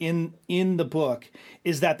less, in the book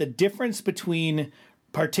is that the difference between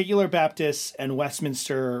particular Baptists and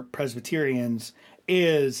Westminster Presbyterians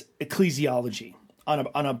is ecclesiology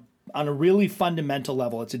on a really fundamental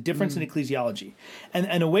level. It's a difference in ecclesiology.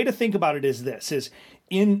 And a way to think about it is this, is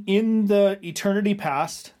in the eternity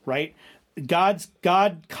past, right? God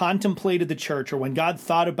contemplated the church, or when God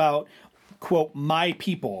thought about, quote, my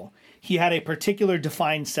people, he had a particular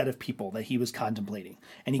defined set of people that he was contemplating.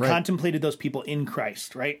 And he contemplated those people in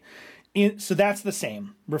Christ, right? So that's the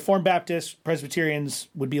same. Reformed Baptists, Presbyterians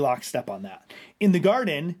would be lockstep on that. In the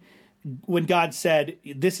garden, when God said,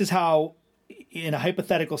 this is how, in a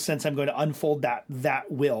hypothetical sense, I'm going to unfold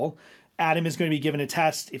that will, Adam is going to be given a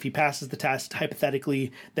test. If he passes the test,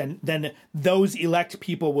 hypothetically, then those elect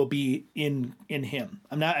people will be in him.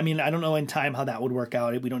 I don't know in time how that would work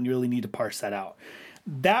out. We don't really need to parse that out.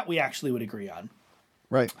 That we actually would agree on.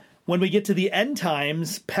 Right. When we get to the end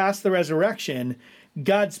times, past the resurrection,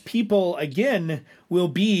 God's people, again, will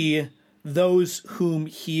be those whom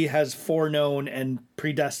he has foreknown and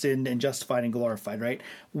predestined and justified and glorified, right?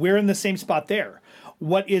 We're in the same spot there.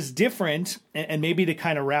 What is different, and maybe to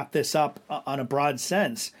kind of wrap this up on a broad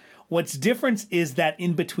sense, what's different is that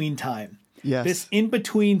in-between time. Yes. This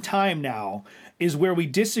in-between time now is where we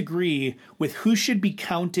disagree with who should be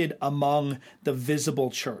counted among the visible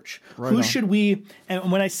church. Right who on. should we,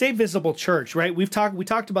 and when I say visible church, right, we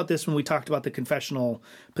talked about this when we talked about the confessional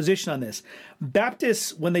position on this.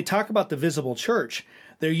 Baptists, when they talk about the visible church,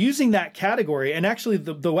 they're using that category, and actually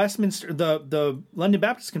the Westminster, the London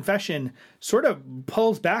Baptist Confession sort of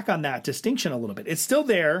pulls back on that distinction a little bit. It's still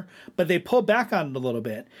there, but they pull back on it a little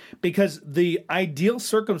bit, because the ideal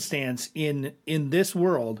circumstance in this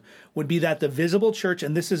world would be that the visible church,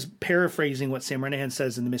 and this is paraphrasing what Sam Renihan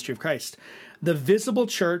says in The Mystery of Christ, the visible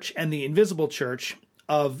church and the invisible church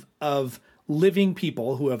of living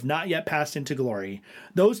people who have not yet passed into glory,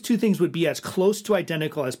 those two things would be as close to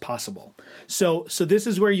identical as possible. So this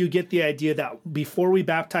is where you get the idea that before we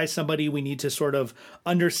baptize somebody, we need to sort of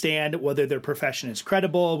understand whether their profession is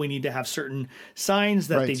credible. We need to have certain signs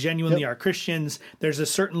that they genuinely are Christians. There's a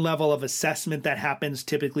certain level of assessment that happens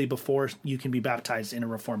typically before you can be baptized in a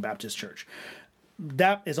Reformed Baptist church.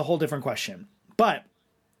 That is a whole different question. But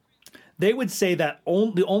they would say that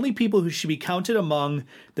the only people who should be counted among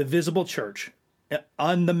the visible church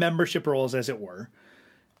on the membership rolls, as it were,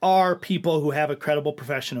 are people who have a credible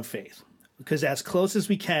profession of faith. Because as close as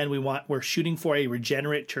we can, we're shooting for a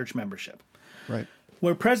regenerate church membership. Right.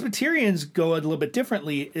 Where Presbyterians go a little bit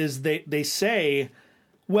differently is they say,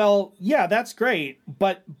 well, yeah, that's great,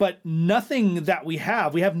 but nothing that we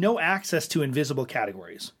have no access to invisible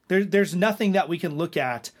categories. There's nothing that we can look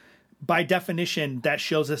at by definition that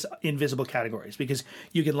shows us invisible categories, because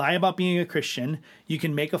you can lie about being a Christian, you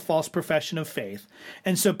can make a false profession of faith.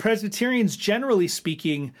 And so Presbyterians, generally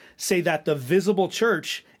speaking, say that the visible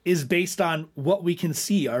church is based on what we can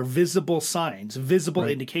see, our visible signs, visible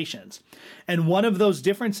indications. And one of those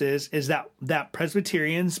differences is that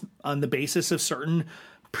Presbyterians, on the basis of certain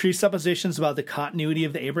presuppositions about the continuity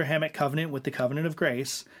of the Abrahamic covenant with the covenant of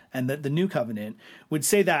grace and the new covenant, would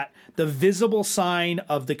say that the visible sign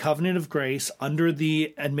of the covenant of grace under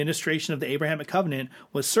the administration of the Abrahamic covenant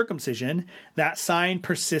was circumcision. That sign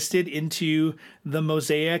persisted into the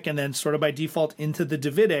Mosaic and then sort of by default into the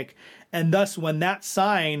Davidic. And thus, when that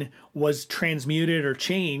sign was transmuted or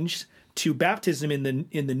changed to baptism in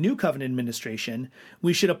the new covenant administration,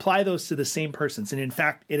 we should apply those to the same persons. And in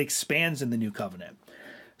fact, it expands in the new covenant.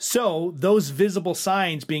 So those visible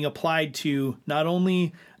signs being applied to not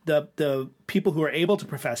only the people who are able to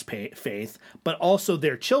profess faith, but also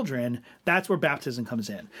their children, that's where baptism comes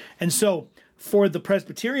in. And so for the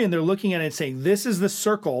Presbyterian, they're looking at it and saying, this is the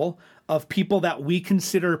circle of people that we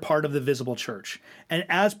consider part of the visible church. And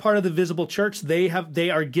as part of the visible church, they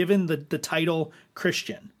are given the title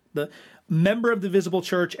Christian. The member of the visible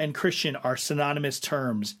church and Christian are synonymous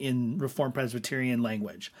terms in Reformed Presbyterian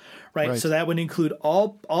language, right? So that would include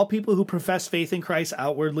all people who profess faith in Christ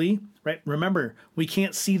outwardly, right? Remember, we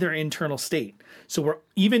can't see their internal state. So we're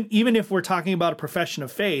even if we're talking about a profession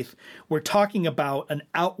of faith, we're talking about an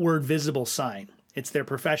outward visible sign. It's their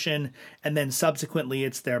profession, and then subsequently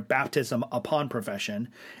it's their baptism upon profession.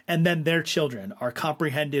 And then their children are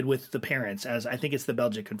comprehended with the parents, as I think it's the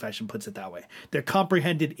Belgic Confession puts it that way. They're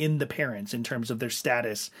comprehended in the parents in terms of their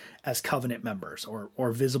status as covenant members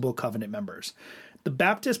or visible covenant members. The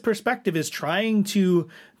Baptist perspective is trying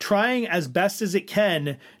as best as it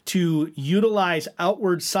can to utilize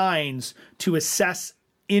outward signs to assess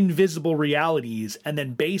invisible realities and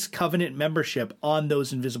then base covenant membership on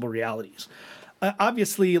those invisible realities.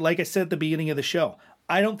 Obviously, like I said at the beginning of the show,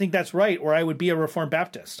 I don't think that's right, or I would be a Reformed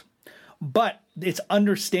Baptist. But it's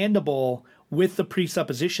understandable with the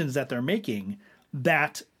presuppositions that they're making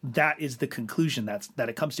that is the conclusion that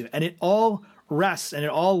it comes to. And it all rests and it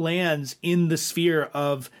all lands in the sphere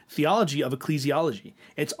of theology, of ecclesiology.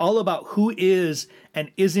 It's all about who is and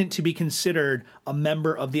isn't to be considered a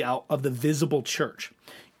member of the visible church.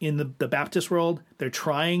 In the Baptist world, they're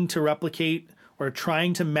trying to replicate or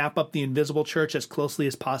trying to map up the invisible church as closely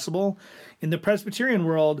as possible. In the Presbyterian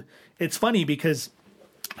world, it's funny because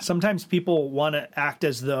sometimes people want to act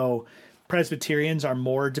as though Presbyterians are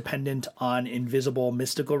more dependent on invisible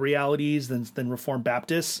mystical realities than Reformed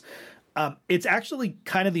Baptists. It's actually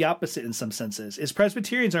kind of the opposite in some senses. Is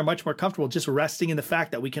Presbyterians are much more comfortable just resting in the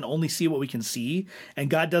fact that we can only see what we can see, and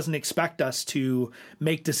God doesn't expect us to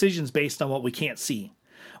make decisions based on what we can't see.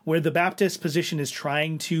 Where the Baptist position is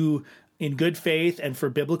trying to, in good faith and for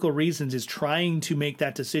biblical reasons, is trying to make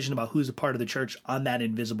that decision about who's a part of the church on that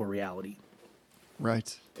invisible reality.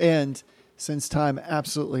 Right. And since time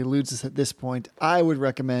absolutely eludes us at this point, I would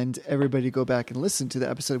recommend everybody go back and listen to the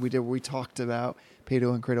episode we did where we talked about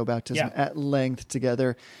Paedo and Credo baptism at length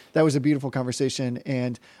together. That was a beautiful conversation.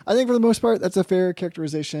 And I think for the most part, that's a fair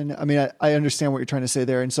characterization. I mean, I understand what you're trying to say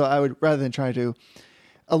there. And so I would, rather than try to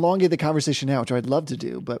elongate the conversation now, which I'd love to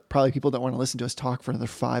do, but probably people don't want to listen to us talk for another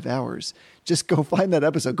 5 hours. Just go find that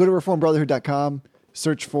episode. Go to reformedbrotherhood.com,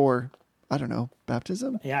 search for, I don't know,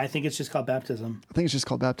 baptism? Yeah, I think it's just called baptism. I think it's just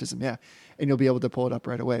called baptism, yeah. And you'll be able to pull it up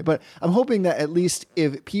right away. But I'm hoping that at least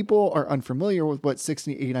if people are unfamiliar with what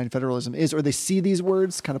 1689 federalism is, or they see these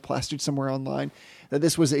words kind of plastered somewhere online, that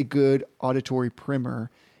this was a good auditory primer.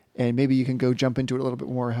 And maybe you can go jump into it a little bit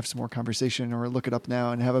more, have some more conversation, or look it up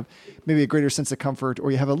now and have maybe a greater sense of comfort,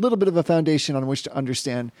 or you have a little bit of a foundation on which to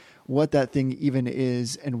understand what that thing even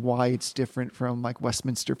is and why it's different from like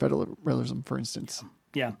Westminster federalism, for instance.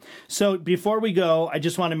 Yeah. So before we go, I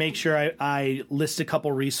just want to make sure I list a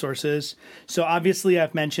couple resources. So obviously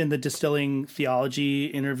I've mentioned the Distilling Theology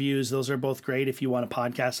interviews. Those are both great if you want a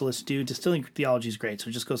podcast to listen to. Distilling Theology is great,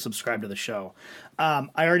 so just go subscribe to the show. I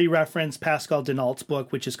already referenced Pascal Denault's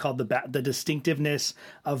book, which is called The Distinctiveness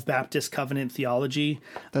of Baptist Covenant Theology.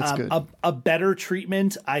 That's good. A better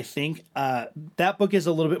treatment, I think. That book is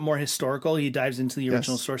a little bit more historical. He dives into the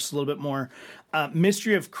original source a little bit more.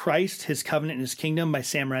 Mystery of Christ, His Covenant and His Kingdom by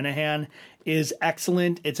Sam Renahan is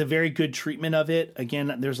excellent. It's a very good treatment of it.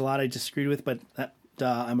 Again, there's a lot I disagreed with, but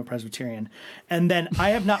I'm a Presbyterian. And then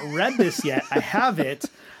I have not read this yet. I have it,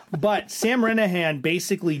 but Sam Renahan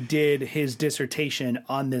basically did his dissertation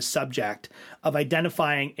on this subject of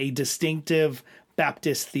identifying a distinctive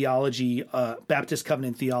Baptist theology, Baptist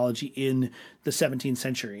covenant theology in the 17th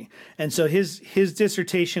century. And so his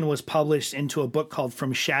dissertation was published into a book called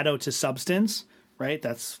From Shadow to Substance, right?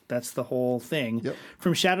 That's the whole thing. Yep.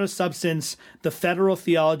 From Shadow to Substance, the Federal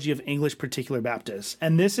Theology of English Particular Baptists.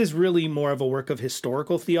 And this is really more of a work of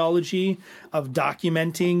historical theology, of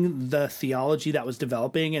documenting the theology that was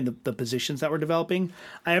developing and the positions that were developing.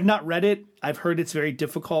 I have not read it. I've heard it's very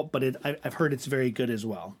difficult, but I've heard it's very good as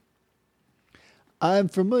well. I'm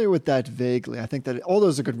familiar with that vaguely. I think that all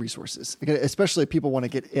those are good resources, again, especially if people want to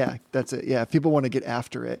get, that's it. Yeah, if people want to get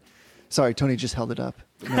after it. Sorry, Tony just held it up.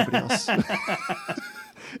 Nobody else.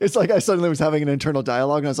 It's like I suddenly was having an internal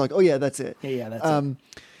dialogue and I was like, oh yeah, that's it. Yeah, that's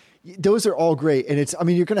it. Those are all great. And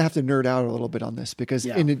you're going to have to nerd out a little bit on this because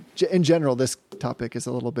in general, this topic is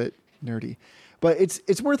a little bit nerdy. But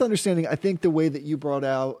it's worth understanding. I think the way that you brought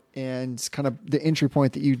out and kind of the entry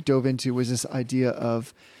point that you dove into was this idea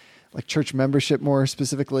of like church membership more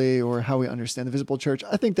specifically, or how we understand the visible church.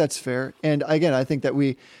 I think that's fair. And again, I think that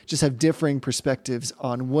we just have differing perspectives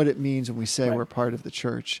on what it means when we say we're part of the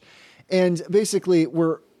church. And basically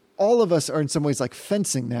all of us are in some ways like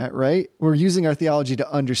fencing that, right? We're using our theology to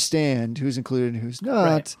understand who's included and who's not.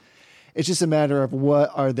 Right. It's just a matter of what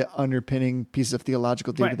are the underpinning pieces of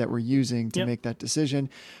theological data that we're using to make that decision.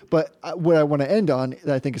 But what I want to end on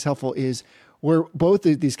that I think is helpful is where both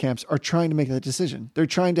of these camps are trying to make that decision. They're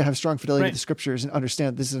trying to have strong fidelity to the scriptures and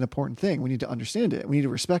understand this is an important thing. We need to understand it. We need to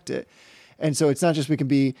respect it. And so it's not just we can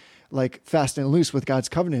be like fast and loose with God's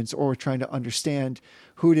covenants, or we're trying to understand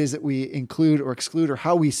who it is that we include or exclude, or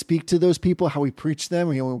how we speak to those people, how we preach them.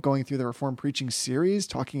 We're going through the Reformed Preaching series,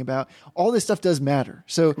 talking about all this stuff does matter.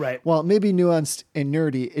 So while it may be nuanced and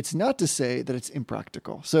nerdy, it's not to say that it's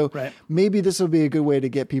impractical. So maybe this will be a good way to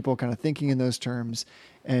get people kind of thinking in those terms.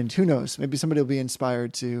 And who knows, maybe somebody will be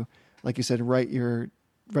inspired to, like you said, write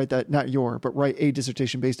a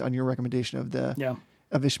dissertation based on your recommendation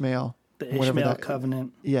of Ishmael. The Ishmael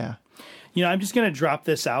covenant. Yeah. I'm just going to drop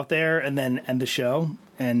this out there and then end the show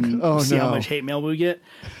and see how much hate mail we get.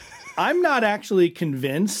 I'm not actually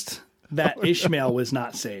convinced that Ishmael was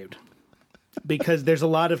not saved, because there's a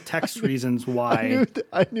lot of text reasons why.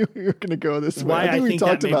 I knew you were going to go this way. Why I think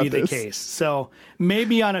that may be the case. So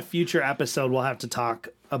maybe on a future episode, we'll have to talk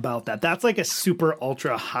about that. That's like a super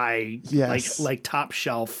ultra high, like top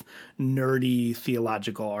shelf nerdy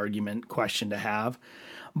theological argument question to have.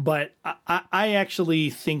 But I actually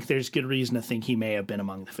think there's good reason to think he may have been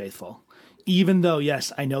among the faithful. Even though,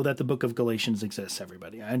 yes, I know that the book of Galatians exists,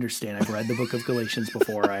 everybody. I understand. I've read the book of Galatians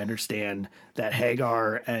before. I understand that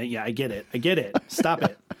Hagar, I get it. Stop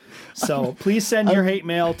it. So please send your hate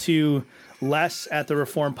mail to Les@the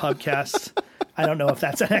Reformed Pubcast. I don't know if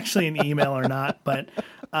that's actually an email or not, but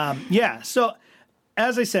so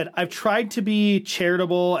as I said, I've tried to be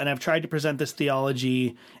charitable and I've tried to present this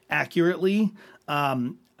theology accurately.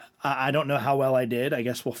 I don't know how well I did. I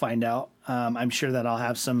guess we'll find out. I'm sure that I'll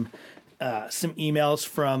have some emails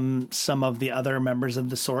from some of the other members of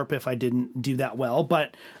the SORP if I didn't do that well.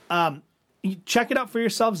 But check it out for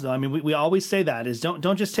yourselves, though. I mean, we always say that is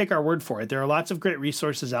don't just take our word for it. There are lots of great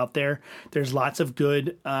resources out there. There's lots of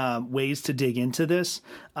good ways to dig into this,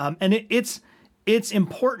 and it's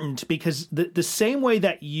important because the same way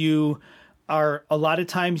that you are a lot of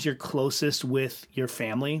times you're closest with your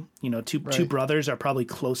family. Two brothers are probably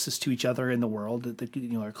closest to each other in the world.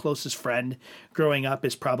 Our closest friend growing up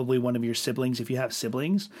is probably one of your siblings if you have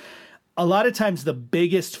siblings. A lot of times the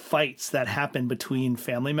biggest fights that happen between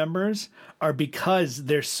family members are because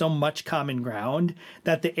there's so much common ground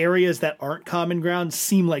that the areas that aren't common ground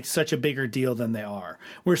seem like such a bigger deal than they are.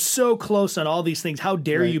 We're so close on all these things. How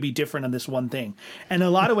dare you be different on this one thing? And in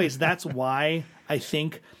a lot of ways, that's why I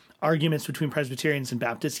think arguments between Presbyterians and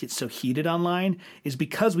Baptists get so heated online, is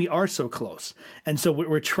because we are so close. And so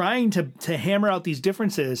we're trying to hammer out these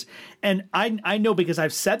differences. And I know, because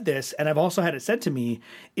I've said this and I've also had it said to me,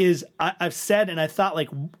 is I've said, and I thought, like,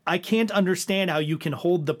 I can't understand how you can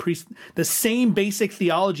hold the same basic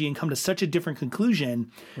theology and come to such a different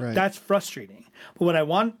conclusion. Right. That's frustrating. But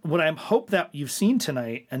what I hope that you've seen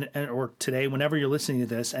tonight or today, whenever you're listening to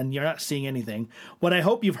this and you're not seeing anything, what I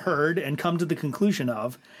hope you've heard and come to the conclusion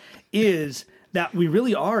of is that we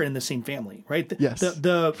really are in the same family, right? Yes,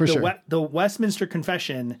 the Westminster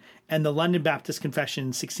Confession and the London Baptist Confession in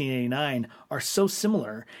 1689 are so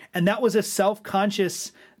similar. And that was a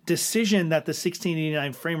self-conscious decision that the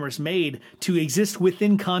 1689 framers made to exist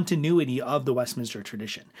within continuity of the Westminster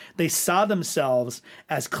tradition. They saw themselves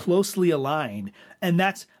as closely aligned, and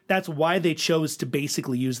that's that's why they chose to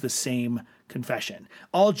basically use the same confession.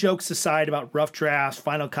 All jokes aside about rough drafts,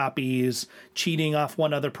 final copies, cheating off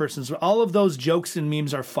one other person's, all of those jokes and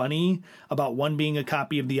memes are funny about one being a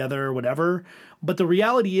copy of the other or whatever. But the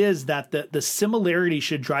reality is that the similarity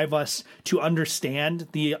should drive us to understand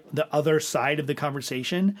the other side of the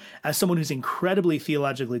conversation as someone who's incredibly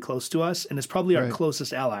theologically close to us and is probably our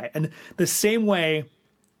closest ally. And the same way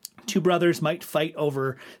two brothers might fight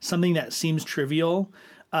over something that seems trivial,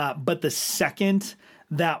 but the second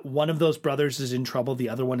that one of those brothers is in trouble, the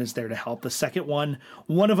other one is there to help. The second one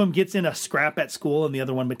of them gets in a scrap at school and the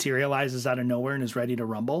other one materializes out of nowhere and is ready to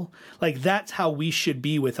rumble. Like, that's how we should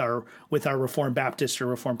be with our Reformed Baptist or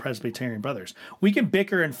Reformed Presbyterian brothers. We can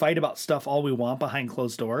bicker and fight about stuff all we want behind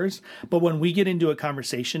closed doors, but when we get into a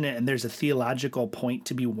conversation and there's a theological point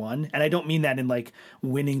to be won, and I don't mean that in like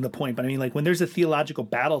winning the point, but I mean like when there's a theological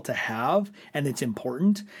battle to have and it's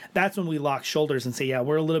important, that's when we lock shoulders and say, yeah,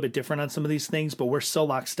 we're a little bit different on some of these things, but we're so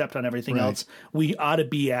lockstepped on everything else. We ought to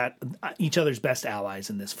be at each other's best allies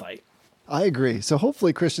in this fight. I agree. So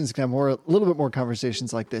hopefully Christians can have a little bit more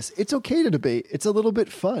conversations like this. It's okay to debate. It's a little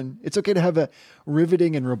bit fun. It's okay to have a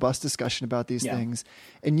riveting and robust discussion about these things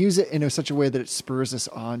and use it in such a way that it spurs us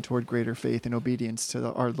on toward greater faith and obedience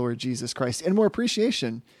to our Lord Jesus Christ and more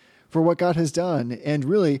appreciation for what God has done and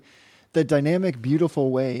really the dynamic, beautiful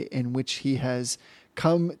way in which he has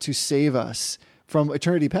come to save us from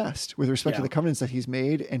eternity past with respect to the covenants that he's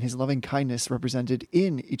made and his loving kindness represented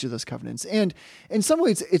in each of those covenants. And in some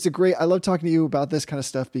ways, I love talking to you about this kind of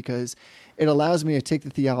stuff because it allows me to take the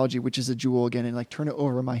theology, which is a jewel again, and like turn it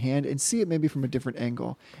over in my hand and see it maybe from a different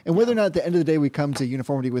angle. And whether or not at the end of the day we come to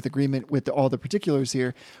uniformity with agreement with all the particulars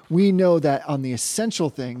here, we know that on the essential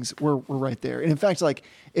things, we're right there. And in fact, like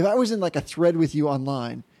if I was in like a thread with you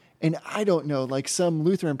online and I don't know, like some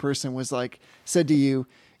Lutheran person was like, said to you,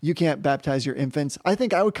 you can't baptize your infants, I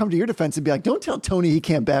think I would come to your defense and be like, don't tell Tony he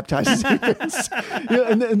can't baptize his infants.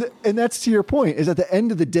 And that's to your point, is at the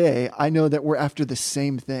end of the day, I know that we're after the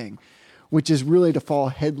same thing, which is really to fall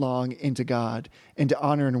headlong into God and to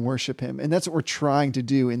honor and worship him. And that's what we're trying to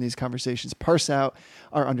do in these conversations, parse out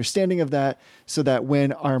our understanding of that so that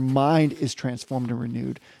when our mind is transformed and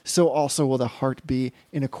renewed, so also will the heart be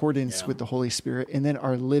in accordance with the Holy Spirit. And then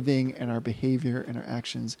our living and our behavior and our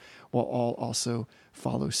actions will all also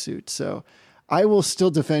follow suit. So I will still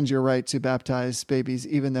defend your right to baptize babies,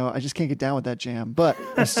 even though I just can't get down with that jam, but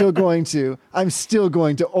I'm still going to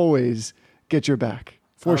always get your back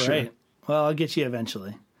for sure. Right. Well, I'll get you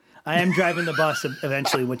eventually. I am driving the bus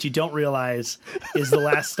eventually. What you don't realize is the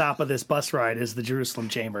last stop of this bus ride is the Jerusalem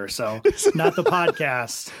Chamber. So not the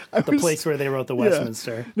podcast, the place where they wrote the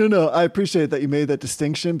Westminster. No, I appreciate that you made that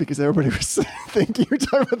distinction because everybody was thinking you're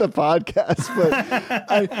talking about the podcast.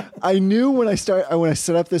 But I knew when I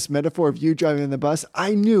set up this metaphor of you driving the bus,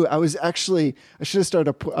 I knew I should have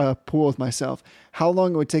started a pool with myself. How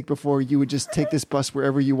long it would take before you would just take this bus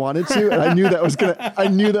wherever you wanted to. And I knew that was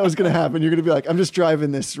gonna happen. You're gonna be like, I'm just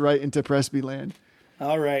driving this right into Presby land.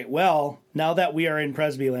 All right. Well, now that we are in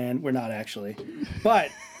Presby land, we're not actually. But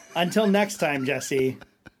until next time, Jesse,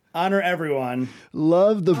 honor everyone.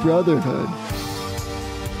 Love the brotherhood.